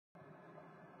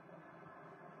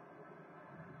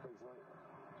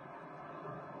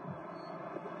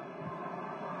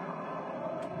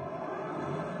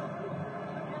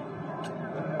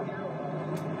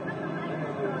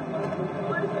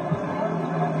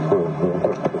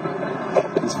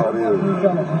Sarıyor.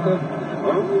 Güzel.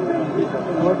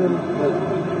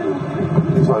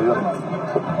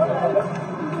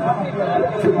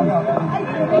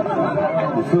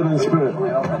 You feel the spirit.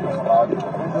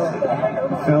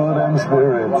 Feel them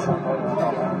spirits.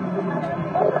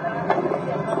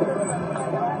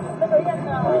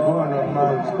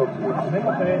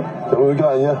 So we're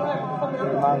going, yeah?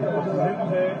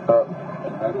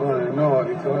 No,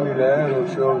 it's only the arrow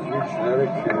shows which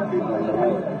direction people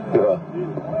move. Yeah.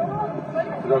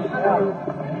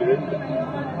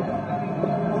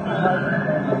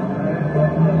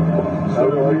 So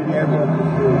we will be able to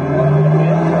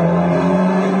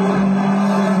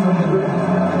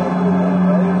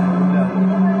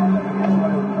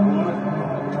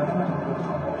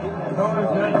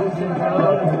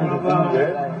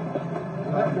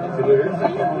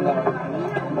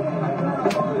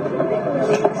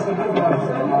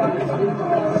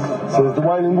So there's the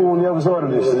Wailing Wall on the other side of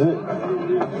this, is it?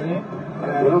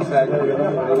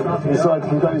 Inside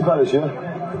King David's Palace, yeah?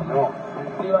 No.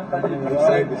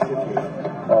 Inside the city.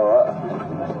 Alright.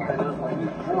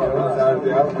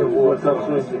 The outer walls of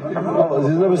the city. Oh,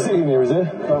 there's another city in here, is there?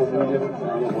 Yeah,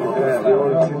 the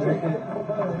old city.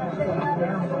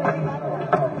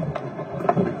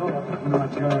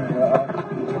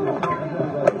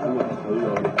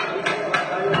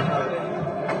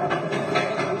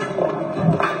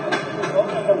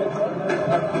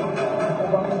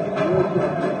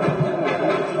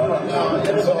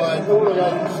 Inside all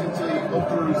around the city of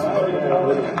Jerusalem.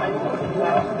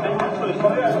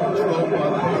 Controlled by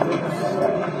the Hebrews.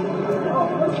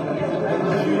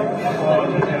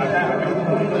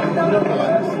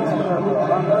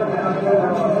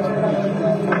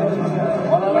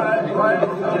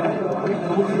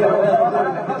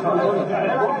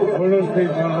 All those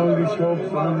people, all these shops,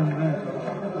 all these things,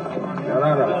 they're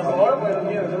Arabs.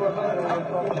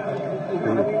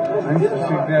 I used to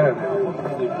sit there.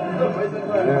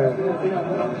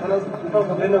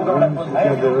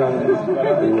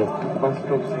 Bus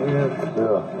stops here.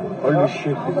 Yeah. All this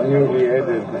shit is newly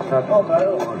added. The traffic.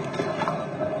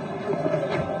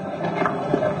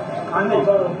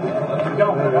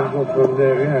 Go from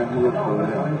there, yeah, go from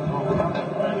there.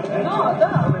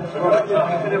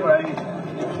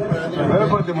 Where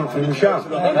about the Muslim? Sham.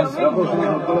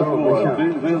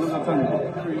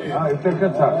 יותר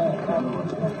קצר.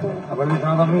 אבל יש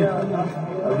ערבית.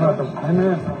 אז מה, אתה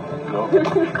מתחנן? לא.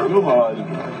 כלום אבל.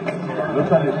 לא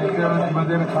צריך. יש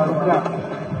בדרך ארוכה.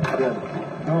 כן.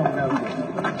 טוב,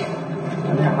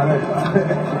 אני אחלק.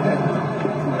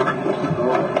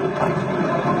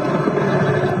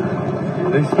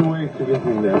 There's two ways to get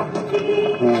in there.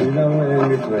 You don't way in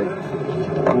this way.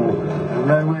 And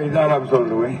that way is Arabs all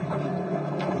the way.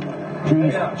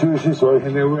 Jewish this way.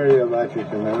 And they worry about it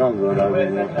and they don't go that way.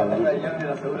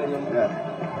 Yeah.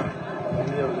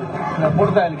 ¿La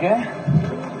puerta del qué?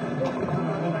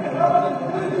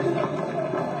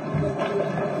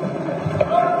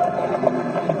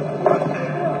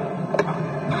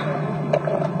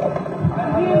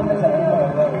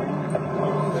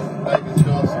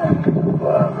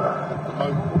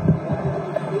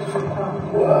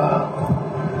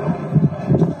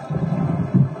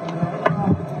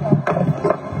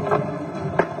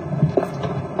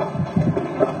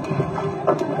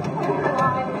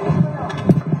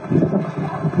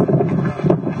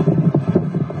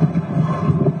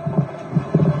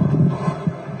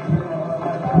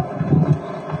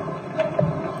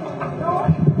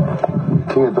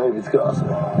 King of David's castle.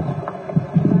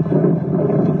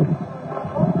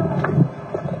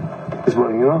 This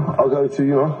one, you know, I'll go to,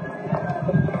 you know,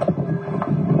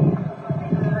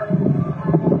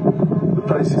 the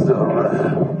places that are there.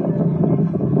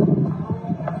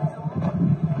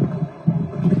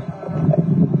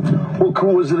 What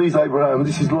quarters are these, Abraham?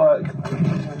 This is like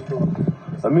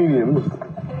Armenian.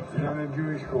 A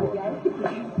Jewish court.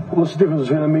 What's the difference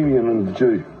between Armenian and the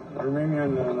Jew?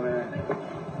 Armenian and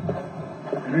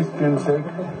Christian sect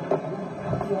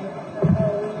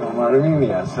from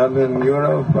Armenia, southern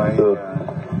Europe, by the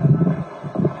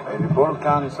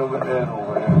Balkans over there,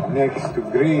 next to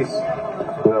Greece.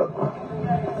 Yeah.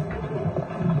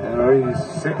 And there is a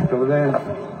sect of them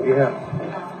here,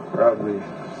 probably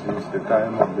since the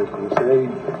time of the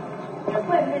Crusade.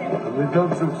 There's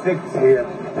lots of sects here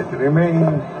that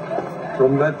remain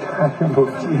from that time of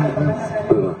Jesus.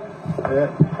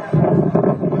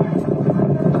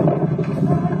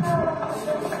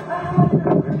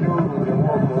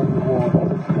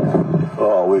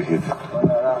 Oh, wicked.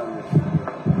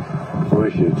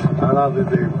 Wicked. Another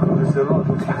day, there's a lot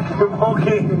of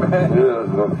walking, man. Yeah,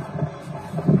 no.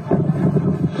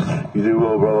 You do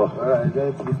well, brother. Alright,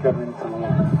 that's becoming too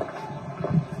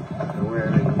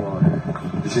Wailing Wall.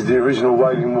 This is the original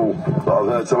Wailing Wall that I've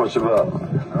heard so much about.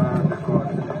 The court.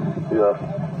 Yeah.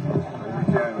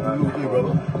 You can't run the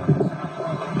court.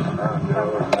 Around the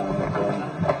road, around the corner.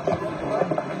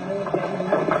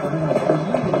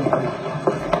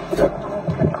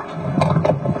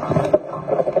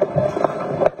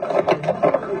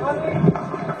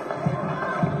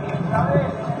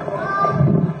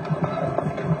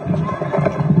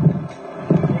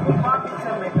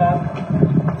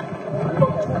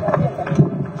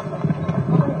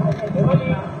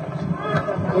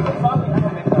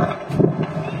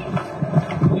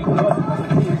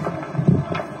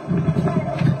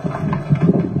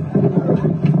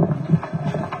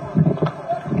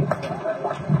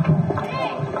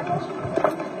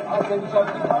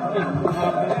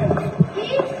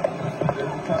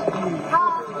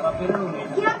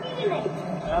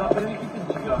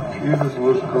 Jesus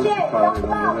was crucified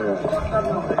over there.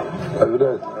 Over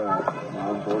there?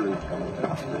 Mount Olive.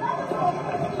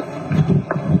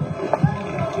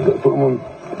 Put them on.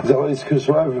 Is that what he's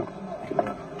crucified over?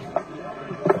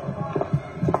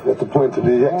 You have to point to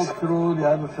the Walk X. through the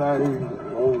other side of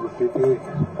the city.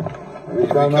 We Will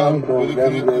come out it of be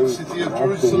them in the days. city of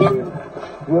Jerusalem?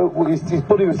 Well, his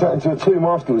body was taken to a tomb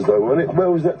afterwards, though, wasn't it? Where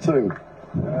was that tomb?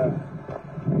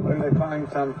 Well, they find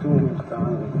some tombs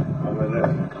down over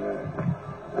there.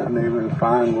 And they will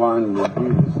find one with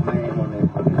Jesus' name on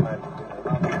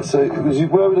it. So,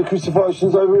 where were the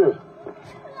crucifixions over here?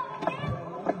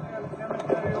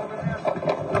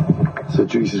 So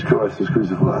Jesus Christ was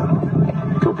crucified.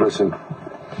 God bless him.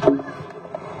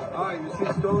 Ah, you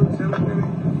see Stone Cemetery?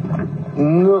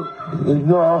 No.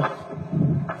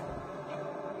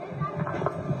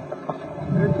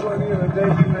 That's one here, they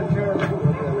in the church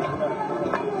over there.